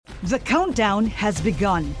The countdown has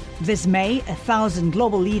begun. This May, 1,000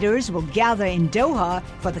 global leaders will gather in Doha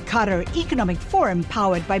for the Qatar Economic Forum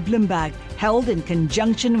powered by Bloomberg, held in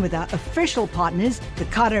conjunction with our official partners, the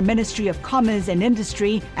Qatar Ministry of Commerce and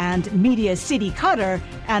Industry and Media City Qatar,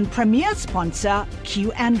 and premier sponsor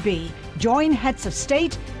QNB. Join heads of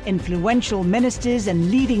state, influential ministers,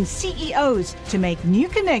 and leading CEOs to make new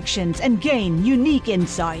connections and gain unique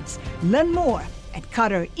insights. Learn more at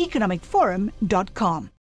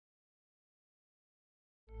QatarEconomicForum.com.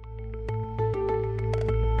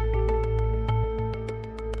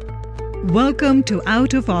 Welcome to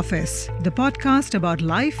Out of Office, the podcast about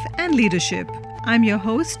life and leadership. I'm your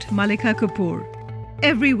host, Malika Kapoor.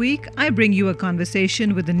 Every week, I bring you a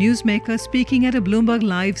conversation with a newsmaker speaking at a Bloomberg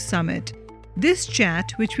Live summit. This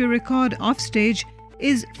chat, which we record offstage,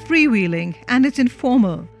 is freewheeling and it's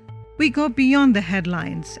informal. We go beyond the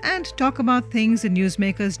headlines and talk about things the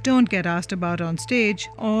newsmakers don't get asked about on stage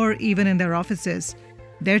or even in their offices.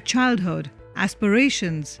 Their childhood,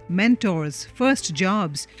 aspirations, mentors, first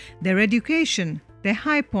jobs, their education, their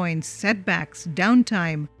high points, setbacks,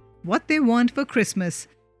 downtime, what they want for Christmas,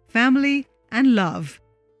 family, and love.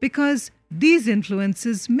 Because these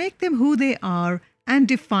influences make them who they are and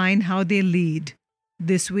define how they lead.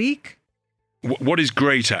 This week, what is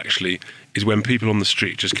great, actually, is when people on the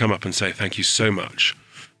street just come up and say, thank you so much.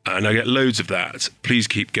 And I get loads of that. Please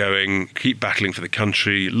keep going, keep battling for the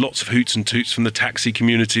country. Lots of hoots and toots from the taxi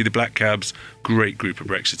community, the black cabs, great group of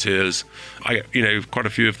Brexiteers. I get, quite a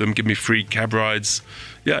few of them give me free cab rides.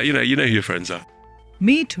 Yeah, you know who your friends are.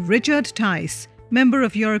 Meet Richard Tice, member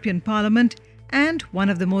of European Parliament and one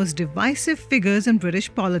of the most divisive figures in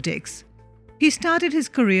British politics. He started his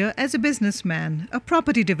career as a businessman, a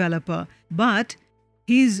property developer, but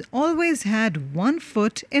he's always had one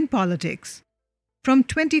foot in politics. From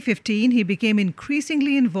 2015, he became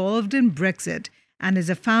increasingly involved in Brexit and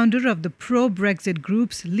is a founder of the pro-Brexit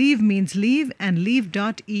groups Leave Means Leave and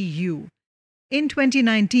Leave.eu. In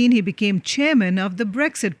 2019, he became chairman of the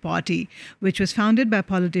Brexit Party, which was founded by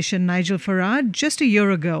politician Nigel Farage just a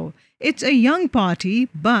year ago. It's a young party,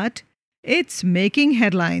 but it's making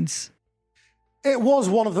headlines. It was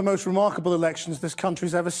one of the most remarkable elections this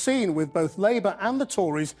country's ever seen, with both Labour and the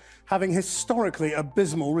Tories having historically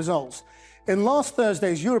abysmal results. In last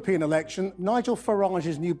Thursday's European election, Nigel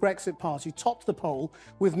Farage's new Brexit Party topped the poll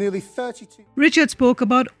with nearly 32... Richard spoke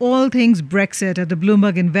about all things Brexit at the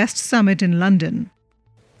Bloomberg Invest Summit in London.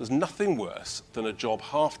 There's nothing worse than a job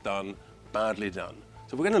half done, badly done.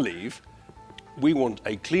 So we're going to leave. We want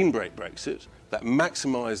a clean break Brexit that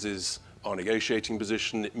maximises our negotiating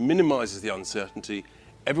position, it minimises the uncertainty,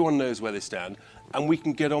 everyone knows where they stand, and we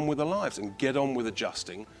can get on with our lives and get on with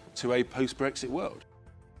adjusting to a post-Brexit world.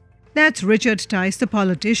 That's Richard Tice, the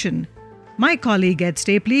politician. My colleague Ed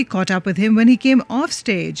Stapley caught up with him when he came off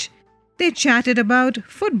stage. They chatted about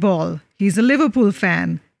football. He's a Liverpool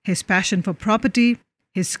fan, his passion for property,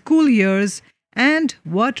 his school years, and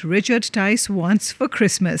what Richard Tice wants for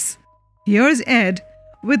Christmas. Here's Ed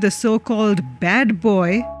with the so-called bad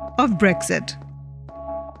boy of Brexit.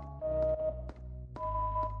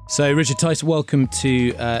 So, Richard Tice, welcome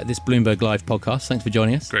to this Bloomberg Live podcast. Thanks for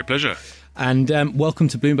joining us. Great pleasure. And welcome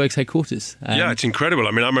to Bloomberg's headquarters. Yeah, it's incredible.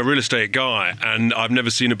 I mean, I'm a real estate guy and I've never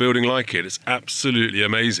seen a building like it. It's absolutely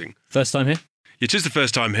amazing. First time here? It is the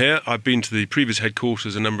first time here. I've been to the previous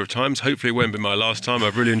headquarters a number of times. Hopefully it won't be my last time.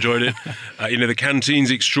 I've really enjoyed it. The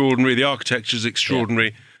canteen's extraordinary. The architecture's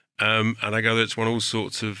extraordinary. Yeah. And I gather it's won all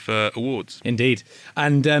sorts of awards. Indeed.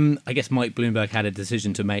 And I guess Mike Bloomberg had a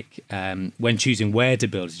decision to make when choosing where to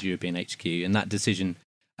build his European HQ. And that decision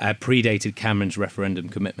predated Cameron's referendum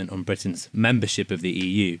commitment on Britain's membership of the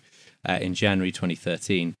EU in January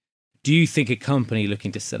 2013. Do you think a company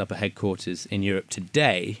looking to set up a headquarters in Europe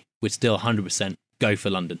today would still 100% go for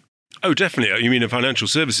London? Oh, definitely. You mean a financial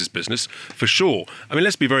services business? For sure. I mean,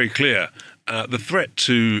 let's be very clear. The threat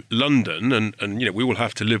to London, and we will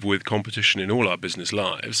have to live with competition in all our business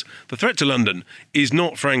lives. The threat to London is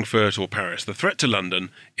not Frankfurt or Paris. The threat to London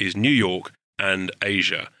is New York and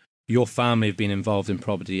Asia. Your family have been involved in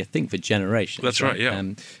property, I think, for generations. That's right,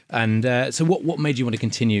 yeah. So what made you want to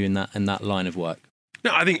continue in that line of work?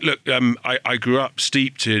 No, I think, look, I grew up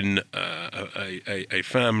steeped in a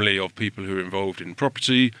family of people who are involved in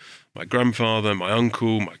property. My grandfather, my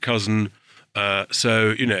uncle, my cousin.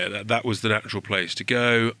 So, that was the natural place to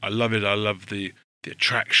go. I love it. I love the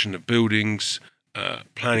attraction of buildings,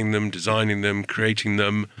 planning them, designing them, creating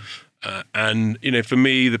them. And for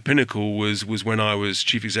me, the pinnacle was when I was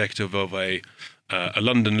chief executive of a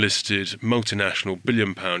London-listed multinational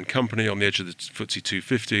billion-pound company on the edge of the FTSE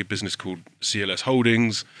 250, a business called CLS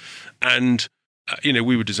Holdings. And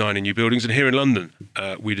we were designing new buildings. And here in London,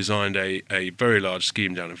 we designed a very large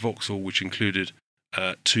scheme down in Vauxhall, which included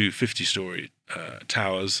 2 50-storey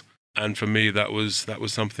towers. And for me, that was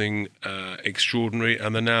something extraordinary,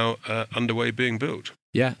 and they're now underway being built.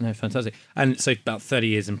 Yeah, no, fantastic. And so about 30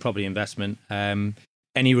 years in property investment.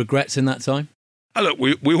 Any regrets in that time? Look,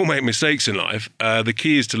 we all make mistakes in life. The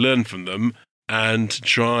key is to learn from them and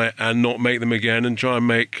try and not make them again, and try and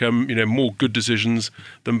make more good decisions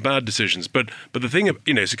than bad decisions. But the thing,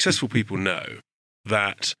 successful people know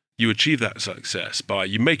that you achieve that success by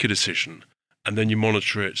you make a decision and then you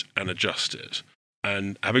monitor it and adjust it.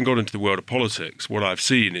 And having got into the world of politics, what I've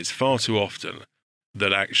seen is far too often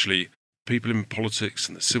that actually people in politics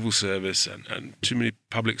and the civil service and too many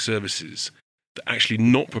public services that are actually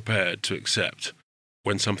not prepared to accept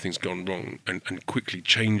when something's gone wrong and quickly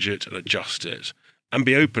change it and adjust it and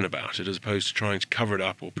be open about it, as opposed to trying to cover it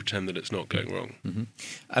up or pretend that it's not going wrong. Mm-hmm.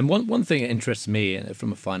 And one thing that interests me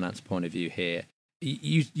from a finance point of view here,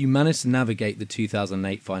 you managed to navigate the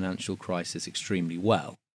 2008 financial crisis extremely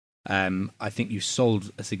well. I think you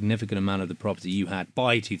sold a significant amount of the property you had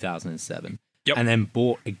by 2007. Yep. And then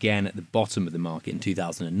bought again at the bottom of the market in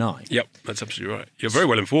 2009. Yep, that's absolutely right. You're very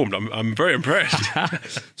well informed. I'm very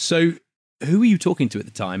impressed. So who were you talking to at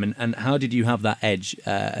the time, and how did you have that edge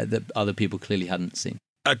that other people clearly hadn't seen?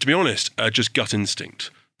 To be honest, just gut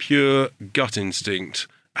instinct. Pure gut instinct.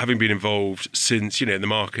 Having been involved since, the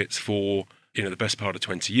markets for, the best part of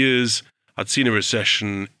 20 years. I'd seen a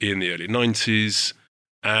recession in the early 90s,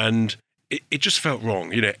 and it just felt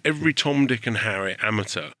wrong. Every Tom, Dick and Harry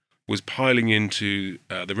amateur was piling into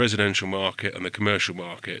the residential market and the commercial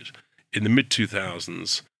market in the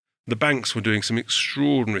mid-2000s. The banks were doing some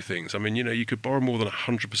extraordinary things. I mean, you could borrow more than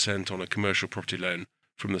 100% on a commercial property loan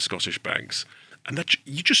from the Scottish banks. And that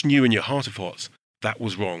you just knew in your heart of hearts that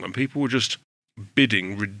was wrong. And people were just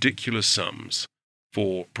bidding ridiculous sums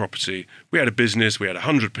for property. We had a business, we had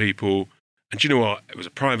 100 people. And you know what? It was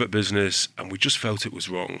a private business, and we just felt it was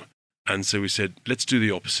wrong. And so we said, let's do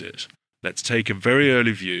the opposite. Let's take a very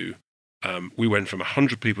early view. We went from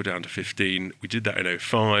 100 people down to 15. We did that in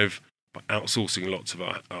 2005 by outsourcing lots of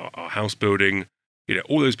our house building.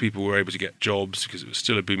 All those people were able to get jobs because it was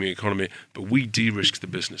still a booming economy, but we de-risked the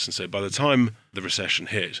business. And so by the time the recession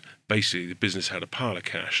hit, basically the business had a pile of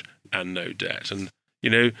cash and no debt. And,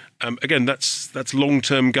 again, that's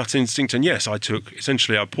long-term gut instinct. And yes, I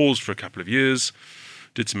paused for a couple of years,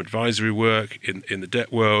 did some advisory work in the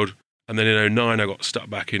debt world. And then in 2009, I got stuck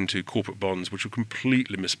back into corporate bonds, which were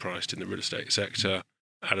completely mispriced in the real estate sector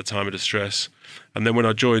at a time of distress. And then when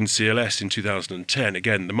I joined CLS in 2010,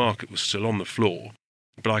 again, the market was still on the floor,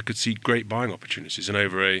 but I could see great buying opportunities. And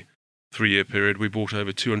over a 3-year period, we bought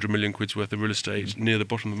over 200 million quid's worth of real estate near the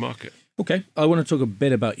bottom of the market. Okay. I want to talk a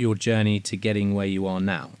bit about your journey to getting where you are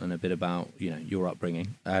now, and a bit about, your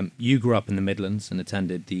upbringing. You grew up in the Midlands and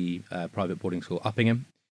attended the private boarding school Uppingham,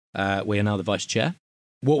 where you're now the vice chair.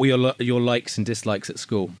 What were your likes and dislikes at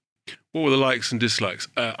school? What were the likes and dislikes?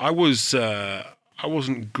 I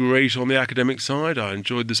wasn't great on the academic side. I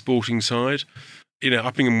enjoyed the sporting side.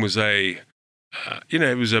 Uppingham was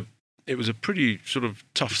it was a pretty sort of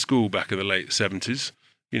tough school back in the late 70s.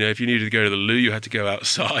 If you needed to go to the loo, you had to go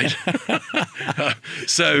outside.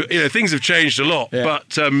 So, things have changed a lot. Yeah.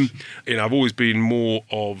 But, I've always been more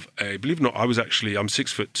of a, believe it or not, I'm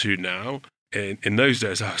 6'2" now. In those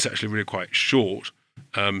days, I was actually really quite short.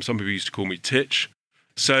 Some people used to call me Titch.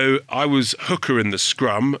 So I was hooker in the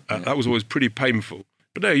scrum. That was always pretty painful.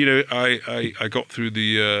 But no, I got through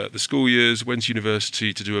the school years, went to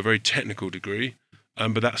university to do a very technical degree,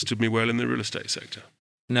 but that stood me well in the real estate sector.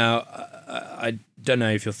 Now, I don't know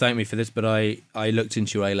if you'll thank me for this, but I looked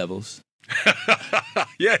into your A-levels.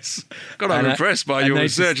 Yes. God, I'm impressed by your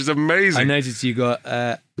research. It's amazing. I noticed you got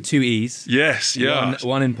 2 E's. Yes, yeah.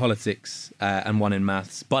 One in politics and one in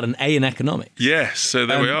maths, but an A in economics. Yes, so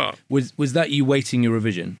there we are. Was that you weighting your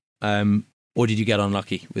revision? Or did you get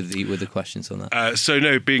unlucky with the questions on that? So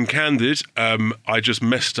no, being candid, I just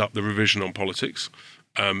messed up the revision on politics.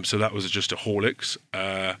 So that was just a Horlicks.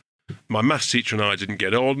 My maths teacher and I didn't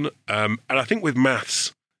get on. And I think with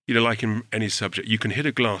maths, like in any subject, you can hit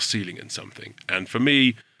a glass ceiling in something. And for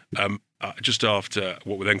me, just after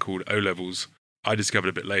what were then called O-levels, I discovered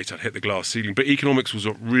a bit later I'd hit the glass ceiling. But economics was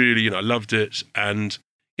what really, I loved it. And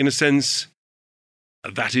in a sense,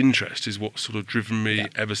 that interest is what's sort of driven me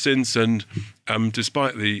ever since. And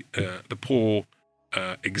despite the poor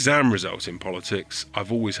exam results in politics,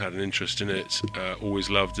 I've always had an interest in it, always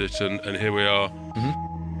loved it, and here we are.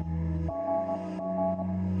 Mm-hmm.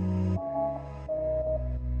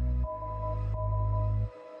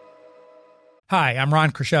 Hi, I'm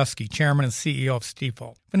Ron Kraszewski, Chairman and CEO of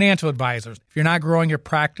Stifel. Financial advisors, if you're not growing your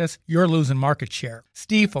practice, you're losing market share.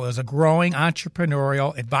 Stifel is a growing,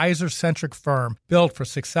 entrepreneurial, advisor-centric firm built for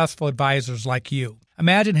successful advisors like you.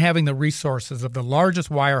 Imagine having the resources of the largest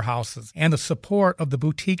wirehouses and the support of the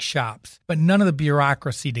boutique shops, but none of the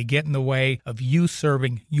bureaucracy to get in the way of you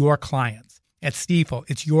serving your clients. At Stifel,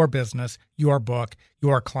 it's your business, your book,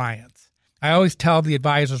 your clients. I always tell the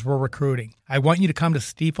advisors we're recruiting, I want you to come to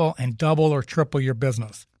Stifel and double or triple your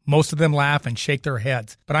business. Most of them laugh and shake their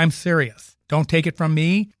heads, but I'm serious. Don't take it from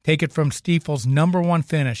me. Take it from Stifel's #1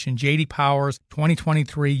 finish in J.D. Power's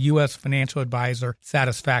 2023 U.S. Financial Advisor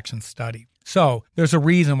Satisfaction Study. So, there's a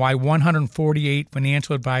reason why 148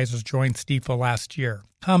 financial advisors joined Stifel last year.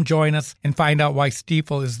 Come join us and find out why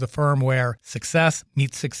Stifel is the firm where success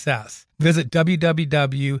meets success. Visit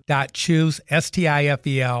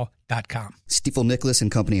www.choosestifel.com. Stifel Nicholas and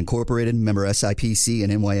Company Incorporated, member SIPC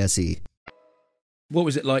and NYSE. What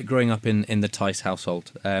was it like growing up in the Tice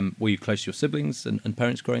household? Were you close to your siblings and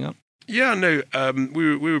parents growing up? Yeah, no,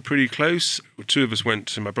 we were pretty close. Two of us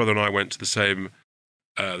my brother and I went to the same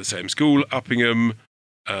school, Uppingham.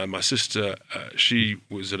 My sister, she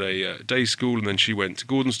was at a day school, and then she went to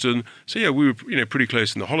Gordonston. So yeah, we were pretty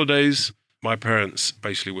close in the holidays. My parents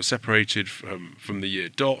basically were separated from the year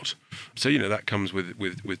dot, so that comes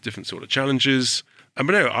with different sort of challenges. But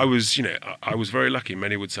no, I was very lucky.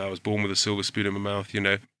 Many would say I was born with a silver spoon in my mouth.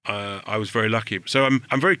 I was very lucky. So I'm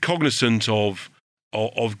very cognizant of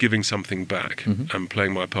giving something back and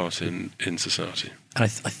playing my part in society. And I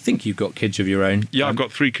think you've got kids of your own. Yeah, I've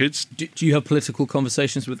got 3 kids. Do you have political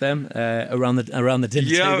conversations with them around the dinner table?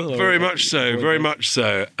 Yeah, very much so. Very much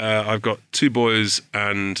so. I've got 2 boys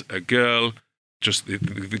and a girl. Just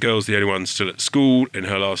the girl's the only one still at school in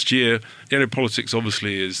her last year. Politics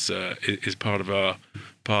obviously is part of our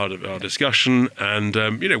discussion, and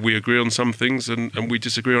we agree on some things and we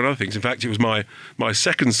disagree on other things. In fact, it was my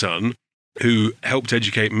second son who helped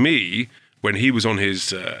educate me when he was on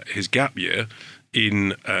his gap year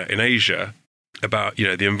in Asia about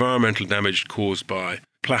the environmental damage caused by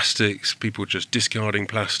plastics, people just discarding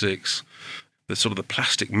plastics, the sort of the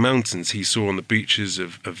plastic mountains he saw on the beaches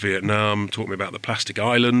of Vietnam, taught me about the plastic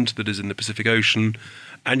island that is in the Pacific Ocean.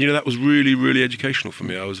 And, that was really, really educational for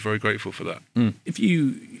me. I was very grateful for that. If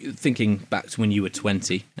you, thinking back to when you were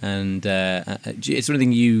 20, and is there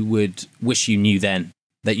anything you would wish you knew then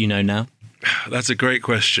that you know now? That's a great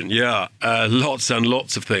question. Yeah, lots and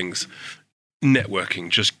lots of things.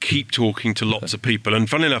 Networking, just keep talking to lots of people. And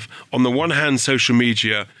funnily enough, on the one hand, social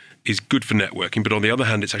media is good for networking, but on the other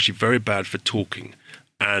hand, it's actually very bad for talking.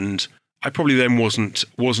 And I probably then wasn't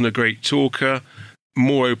a great talker,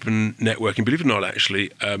 more open networking. Believe it or not,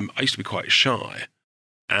 actually, I used to be quite shy.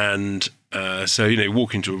 And so,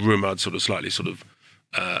 walk into a room, I'd slightly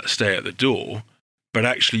stay at the door. But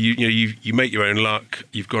actually, you make your own luck.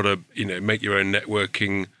 You've got to, make your own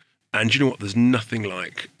networking. And you know what? There's nothing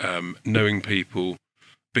like knowing people,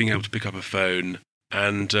 being able to pick up a phone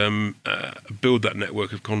and build that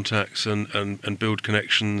network of contacts and build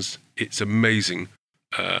connections. It's amazing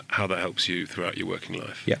how that helps you throughout your working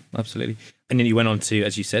life. Yeah, absolutely. And then you went on to,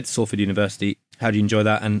 as you said, Salford University. How do you enjoy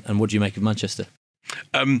that, and what do you make of Manchester?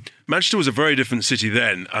 Manchester was a very different city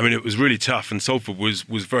then. I mean, it was really tough, and Salford was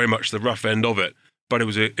very much the rough end of it. But it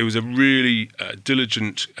was a really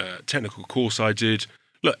diligent technical course I did.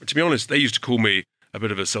 Look, to be honest, they used to call me a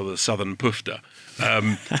bit of a southern pufter.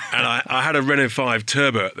 And I had a Renault 5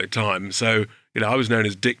 Turbo at the time, so I was known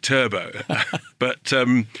as Dick Turbo. But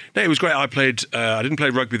no, it was great. I didn't play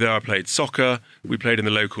rugby there. I played soccer. We played in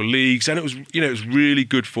the local leagues, and it was really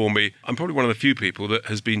good for me. I'm probably one of the few people that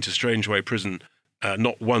has been to Strangeway Prison.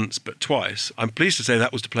 Not once, but twice. I'm pleased to say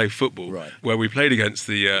that was to play football, right, where we played against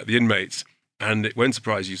the inmates. And it won't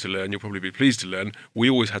surprise you to learn, you'll probably be pleased to learn,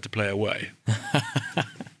 we always had to play away.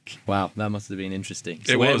 Wow, that must have been interesting.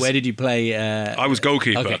 So where did you play? I was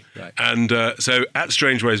goalkeeper. Okay, right. And so at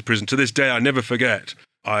Strangeways Prison, to this day, I never forget,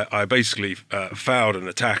 I basically fouled an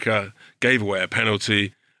attacker, gave away a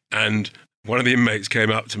penalty, and one of the inmates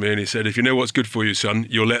came up to me and he said, "If you know what's good for you, son,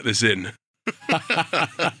 you'll let this in."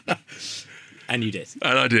 And you did.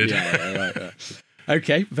 And I did. Yeah, right.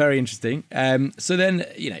 Okay, very interesting. So then,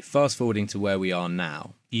 fast forwarding to where we are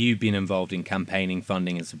now, you've been involved in campaigning,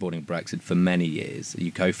 funding and supporting Brexit for many years.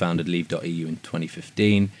 You co-founded Leave.eu in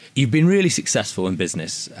 2015. You've been really successful in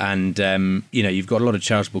business and, you've got a lot of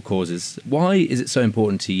charitable causes. Why is it so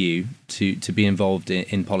important to you to be involved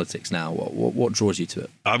in politics now? What draws you to it?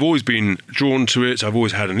 I've always been drawn to it. I've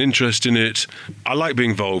always had an interest in it. I like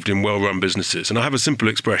being involved in well-run businesses. And I have a simple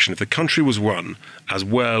expression. If the country was run as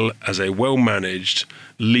well as a well-managed,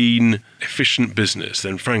 lean, efficient business,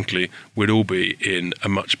 then frankly, we'd all be in a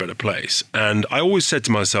much better place. And I always said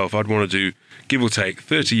to myself, I'd want to do, give or take,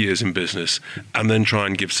 30 years in business and then try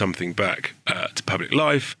and give something back to public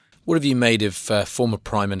life. What have you made of former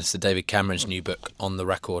Prime Minister David Cameron's new book, On the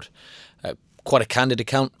Record? Quite a candid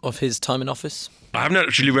account of his time in office. I haven't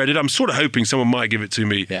actually read it. I'm sort of hoping someone might give it to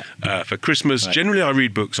me for Christmas. Right. Generally, I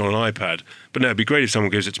read books on an iPad, but no, it'd be great if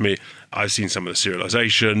someone gives it to me. I've seen some of the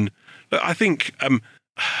serialisation. I think,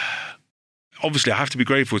 obviously, I have to be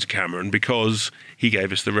grateful to Cameron because he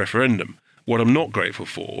gave us the referendum. What I'm not grateful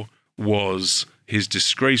for was his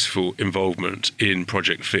disgraceful involvement in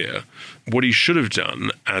Project Fear. What he should have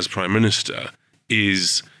done as Prime Minister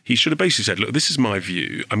is he should have basically said, look, this is my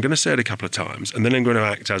view. I'm going to say it a couple of times, and then I'm going to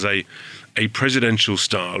act as a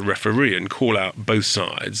presidential-style referee and call out both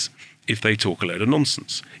sides if they talk a load of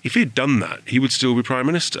nonsense. If he'd done that, he would still be Prime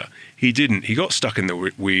Minister. He didn't. He got stuck in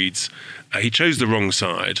the weeds. He chose the wrong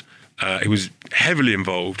side. He was heavily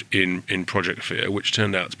involved in Project Fear, which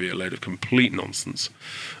turned out to be a load of complete nonsense.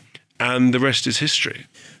 And the rest is history.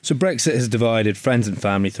 So Brexit has divided friends and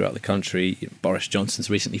family throughout the country. Boris Johnson's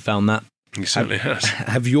recently found that. He certainly has.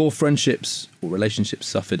 Have your friendships or relationships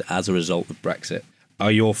suffered as a result of Brexit?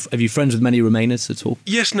 Have you friends with many Remainers at all?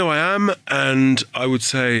 Yes, no, I am. And I would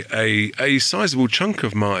say a sizable chunk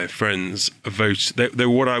of my friends vote. They're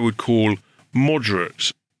what I would call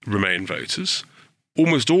moderate Remain voters.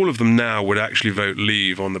 Almost all of them now would actually vote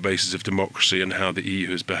leave on the basis of democracy and how the EU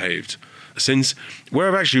has behaved since. Where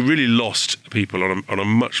I've actually really lost people on a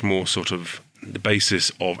much more sort of the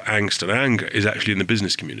basis of angst and anger is actually in the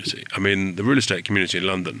business community. I mean, the real estate community in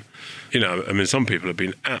London, some people have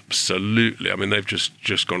been absolutely, they've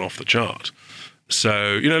just gone off the chart.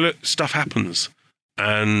 So, look, stuff happens.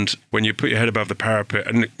 And when you put your head above the parapet,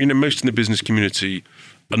 and, most in the business community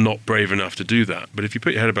are not brave enough to do that. But if you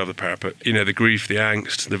put your head above the parapet, the grief, the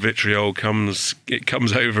angst, the vitriol comes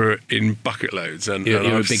over in bucket loads. And you're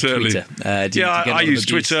a big tweeter. I use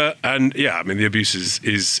Twitter, and the abuse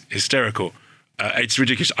is hysterical. It's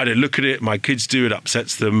ridiculous. I don't look at it. My kids do. It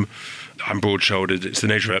upsets them. I'm broad-shouldered. It's the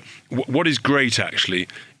nature of it. What is great, actually,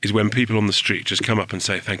 is when people on the street just come up and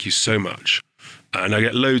say, thank you so much. And I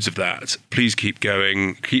get loads of that. Please keep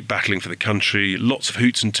going. Keep battling for the country. Lots of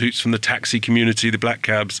hoots and toots from the taxi community, the black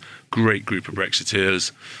cabs. Great group of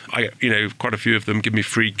Brexiteers. I get, quite a few of them give me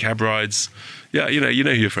free cab rides. Yeah, you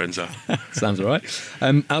know who your friends are. Sounds all right.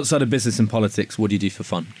 Outside of business and politics, what do you do for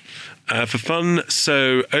fun? For fun,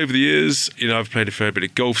 so over the years, I've played a fair bit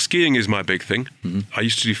of golf. Skiing is my big thing. Mm-hmm. I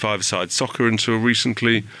used to do five-a-side soccer until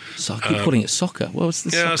recently. So I keep calling it soccer. What was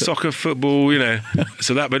the soccer? Soccer, football,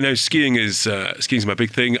 So that, but no, skiing is my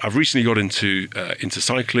big thing. I've recently got into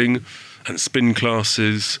cycling and spin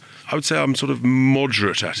classes. I would say I'm sort of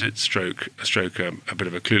moderate at it, stroke a bit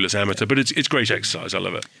of a clueless amateur, but it's great exercise. I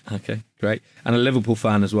love it. Okay, great. And a Liverpool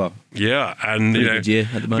fan as well. Yeah, and good year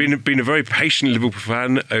at the moment. Been a very patient Liverpool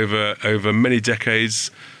fan over many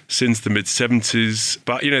decades since the mid '70s.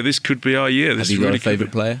 But this could be our year. Have you got a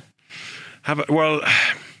favourite player? Over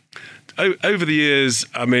the years,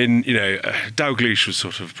 Dalglish was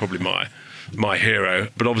sort of probably my hero,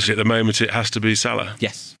 but obviously at the moment it has to be Salah.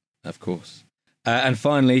 Yes, of course. And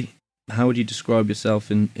finally, how would you describe yourself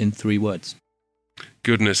in 3 words?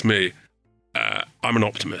 Goodness me. I'm an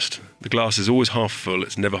optimist. The glass is always half full.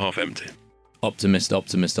 It's never half empty. Optimist,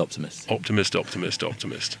 optimist, optimist. Optimist, optimist,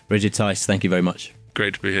 optimist. Richard Tice, thank you very much.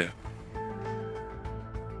 Great to be here.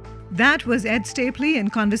 That was Ed Stapley in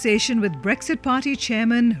conversation with Brexit Party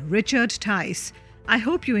Chairman Richard Tice. I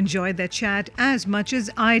hope you enjoyed that chat as much as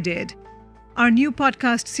I did. Our new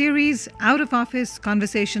podcast series, Out of Office,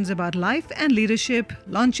 Conversations About Life and Leadership,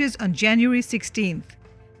 launches on January 16th.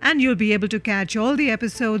 And you'll be able to catch all the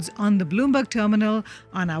episodes on the Bloomberg terminal,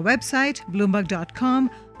 on our website,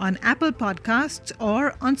 Bloomberg.com, on Apple Podcasts,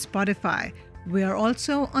 or on Spotify. We are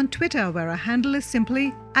also on Twitter, where our handle is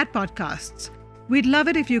simply @podcasts. We'd love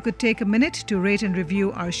it if you could take a minute to rate and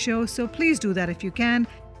review our show, so please do that if you can.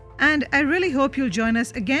 And I really hope you'll join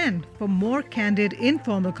us again for more candid,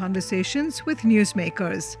 informal conversations with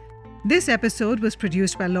newsmakers. This episode was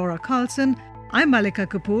produced by Laura Carlson. I'm Malika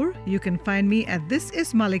Kapoor. You can find me at This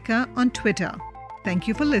Is Malika on Twitter. Thank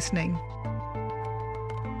you for listening.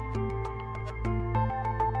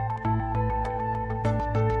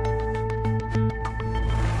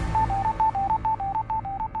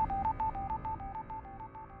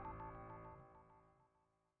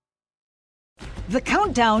 The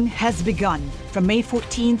countdown has begun. From May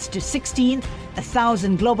 14th to 16th,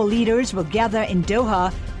 1,000 global leaders will gather in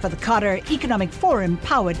Doha for the Qatar Economic Forum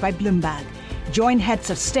powered by Bloomberg. Join heads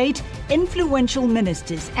of state, influential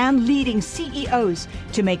ministers, and leading CEOs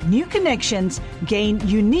to make new connections, gain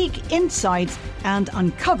unique insights, and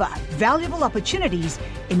uncover valuable opportunities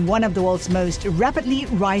in one of the world's most rapidly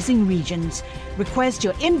rising regions. Request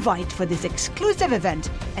your invite for this exclusive event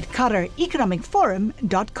at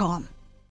QatarEconomicForum.com.